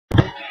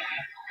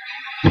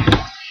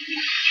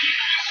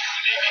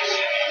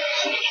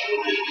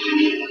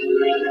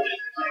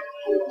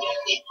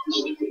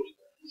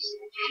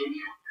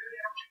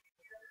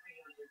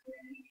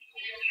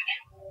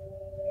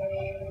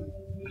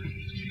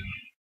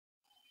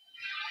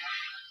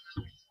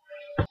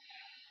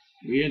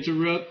We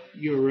interrupt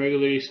your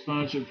regularly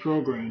sponsored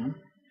program.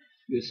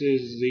 This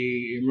is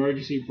the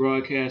emergency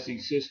broadcasting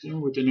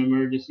system with an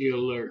emergency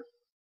alert.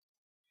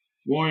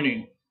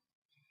 Warning,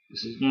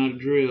 this is not a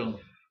drill.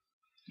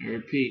 I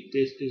repeat,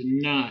 this is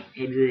not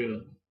a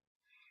drill.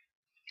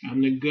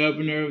 I'm the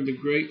governor of the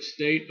great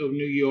state of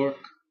New York.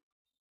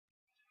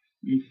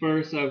 And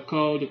first, I've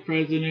called the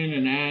president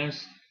and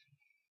asked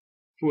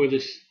for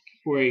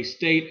a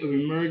state of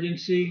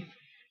emergency,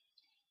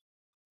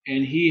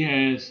 and he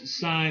has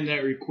signed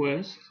that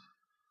request.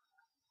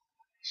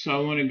 So I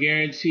want to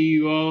guarantee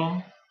you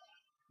all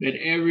that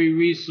every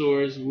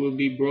resource will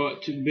be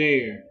brought to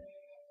bear.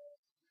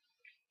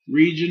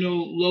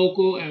 Regional,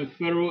 local, and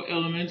federal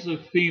elements of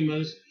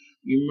FEMA's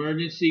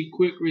Emergency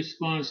Quick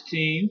Response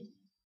Team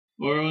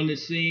are on the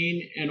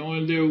scene and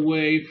on their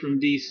way from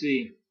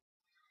D.C.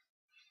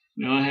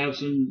 Now I have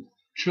some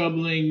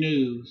troubling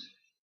news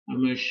I'm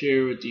going to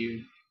share with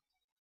you.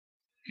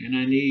 And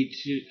I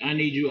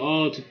need you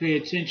all to pay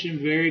attention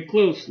very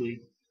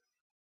closely,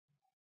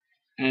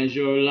 as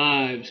your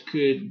lives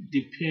could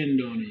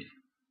depend on it.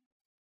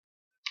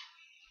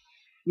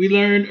 We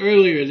learned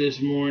earlier this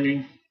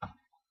morning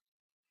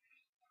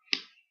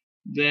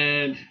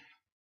that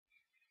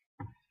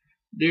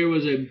there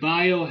was a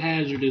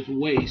biohazardous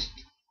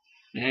waste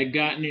that had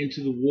gotten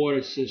into the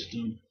water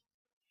system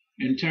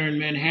and turned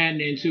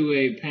Manhattan into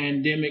a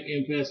pandemic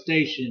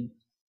infestation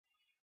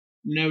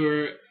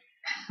never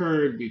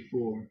heard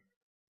before.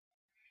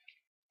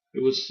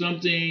 It was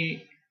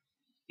something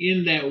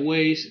in that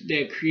waste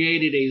that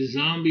created a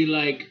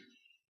zombie-like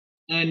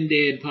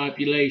undead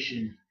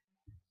population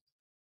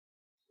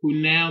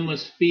who now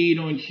must feed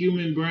on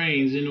human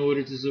brains in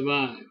order to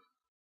survive.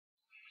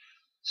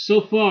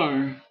 So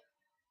far,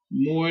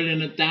 more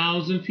than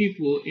 1,000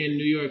 people in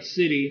New York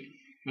City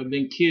have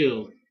been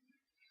killed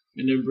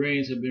and their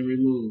brains have been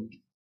removed.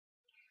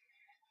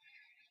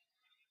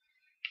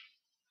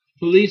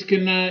 Police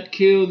cannot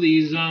kill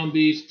these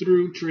zombies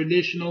through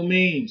traditional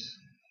means,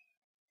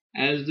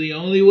 as the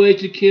only way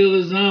to kill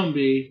a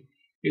zombie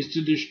is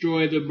to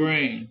destroy the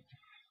brain,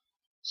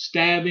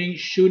 stabbing,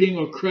 shooting,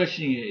 or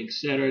crushing it,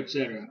 etc.,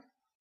 etc.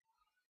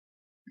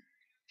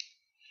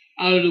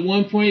 Out of the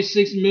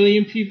 1.6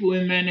 million people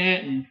in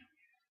Manhattan,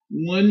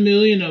 1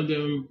 million of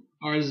them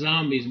are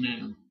zombies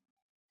now,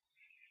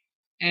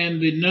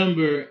 and the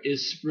number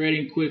is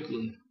spreading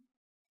quickly.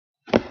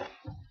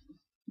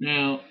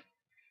 Now,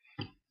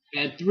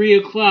 at 3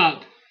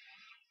 o'clock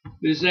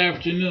this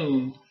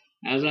afternoon,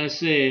 as I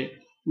said,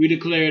 we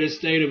declared a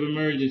state of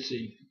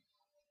emergency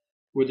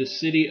for the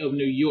city of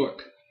New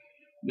York.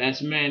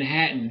 That's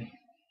Manhattan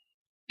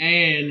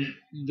and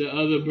the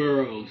other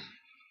boroughs.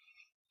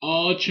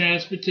 All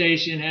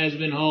transportation has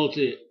been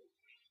halted.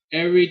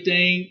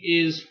 Everything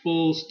is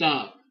full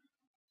stop.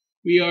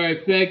 We are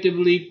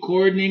effectively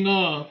cordoning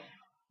off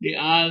the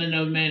island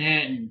of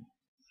Manhattan.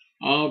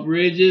 All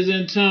bridges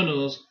and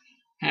tunnels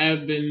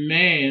have been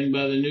manned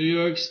by the New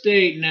York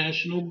State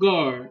National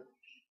Guard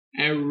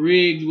and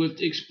rigged with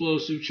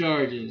explosive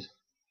charges.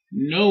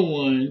 No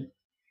one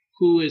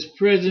who is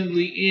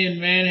presently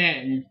in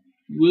Manhattan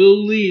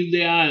will leave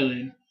the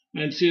island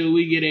until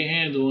we get a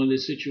handle on the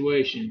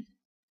situation.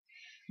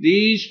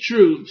 These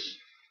troops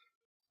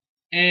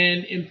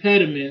and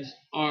impediments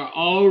are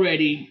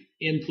already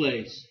in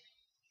place,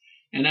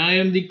 and I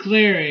am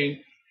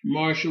declaring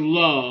martial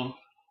law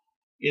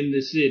in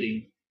the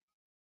city.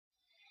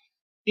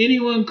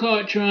 Anyone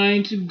caught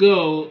trying to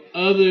go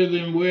other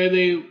than where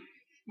they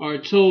are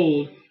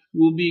told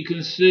will be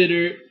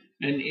considered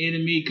an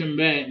enemy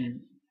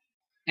combatant,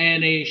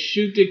 and a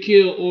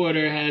shoot-to-kill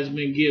order has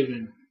been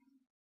given.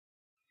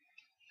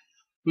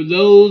 For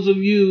those of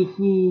you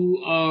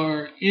who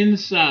are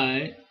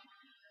inside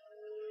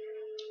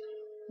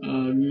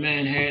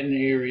Manhattan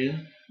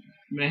area,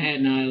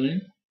 Manhattan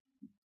Island,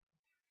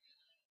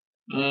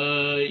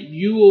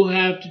 you will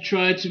have to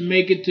try to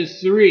make it to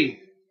 3.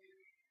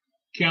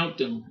 Count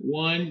them.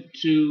 1,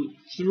 2,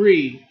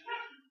 3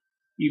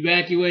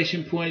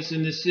 evacuation points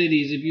in the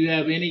cities if you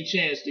have any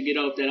chance to get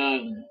off that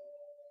island.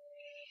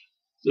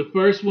 The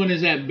first one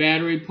is at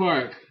Battery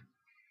Park,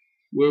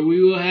 where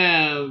we will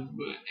have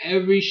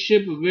every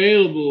ship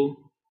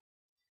available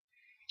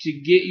to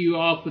get you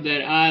off of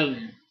that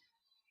island.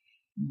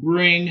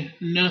 Bring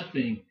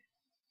nothing.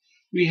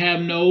 We have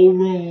no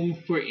room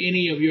for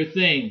any of your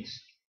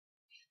things.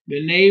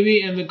 The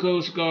Navy and the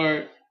Coast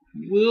Guard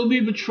will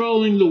be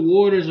patrolling the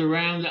waters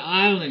around the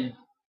island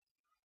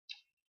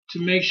to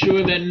make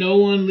sure that no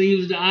one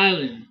leaves the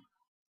island.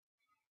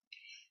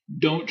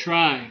 Don't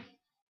try.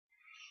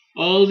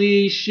 All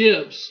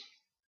ships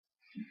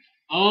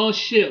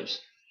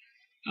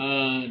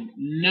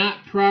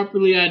not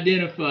properly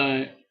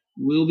identified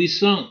will be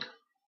sunk.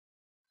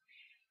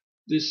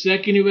 The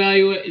second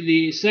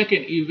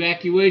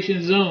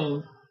evacuation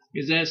zone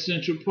is at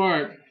Central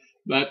Park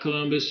by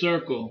Columbus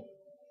Circle.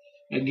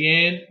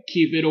 Again,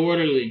 keep it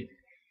orderly.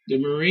 The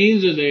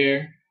Marines are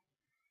there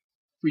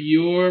for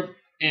your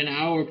and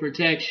our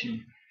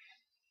protection.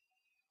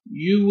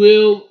 You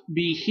will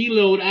be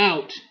heloed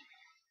out,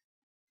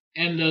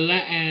 and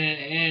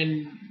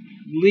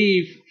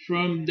leave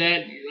from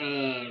that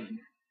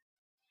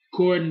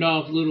cordoned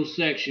off little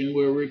section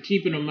where we're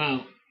keeping them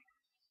out.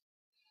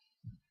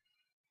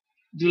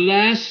 The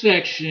last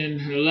section,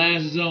 the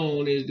last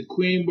zone, is the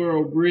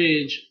Queenboro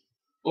Bridge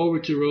over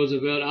to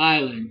Roosevelt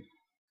Island.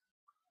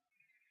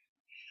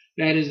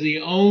 That is the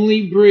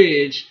only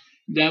bridge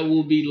that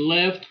will be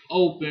left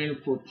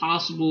open for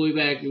possible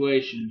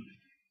evacuation.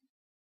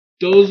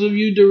 Those of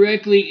you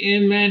directly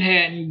in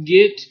Manhattan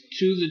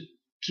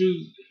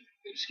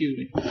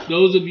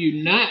those of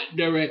you not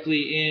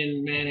directly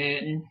in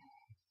Manhattan,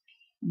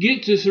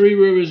 get to Three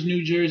Rivers,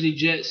 New Jersey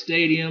Jet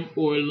Stadium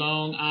or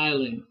Long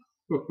Island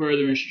for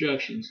further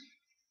instructions.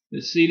 The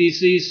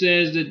CDC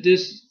says that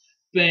this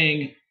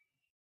thing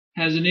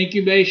has an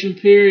incubation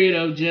period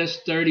of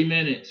just 30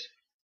 minutes.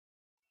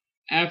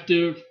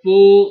 After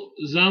full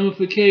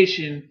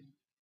zombification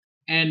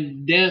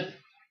and death,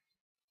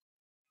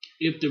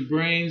 if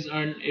brains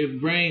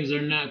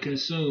are not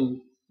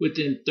consumed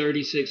within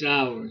 36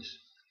 hours.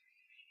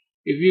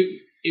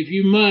 If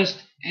you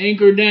must,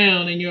 anchor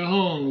down in your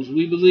homes.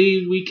 We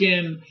believe we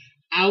can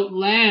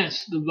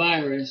outlast the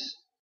virus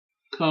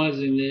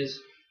causing this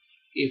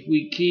if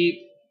we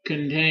keep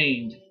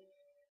contained.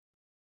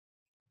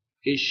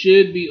 It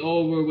should be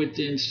over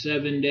within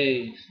 7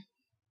 days.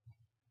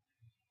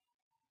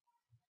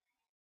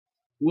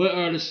 What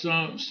are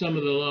some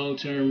of the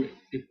long-term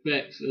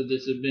effects of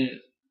this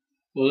event?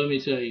 Well, let me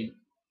tell you.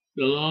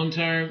 The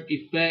long-term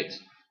effects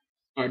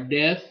are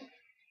death,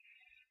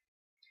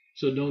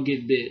 so don't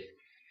get bit,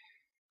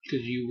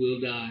 because you will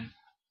die.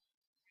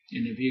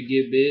 And if you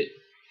get bit,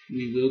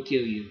 we will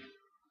kill you.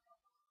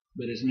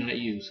 But it's not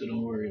you, so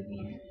don't worry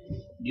about it.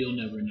 You'll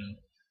never know.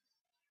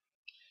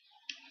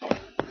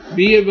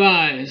 Be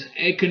advised,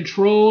 a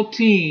control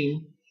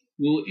team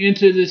will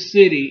enter the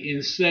city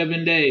in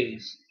 7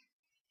 days.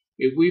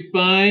 If we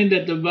find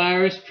that the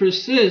virus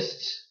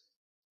persists,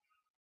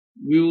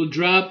 we will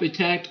drop a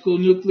tactical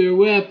nuclear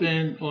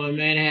weapon on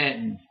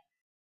Manhattan.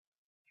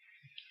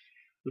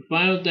 The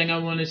final thing I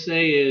want to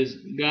say is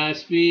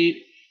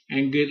Godspeed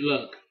and good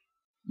luck.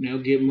 Now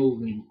get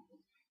moving.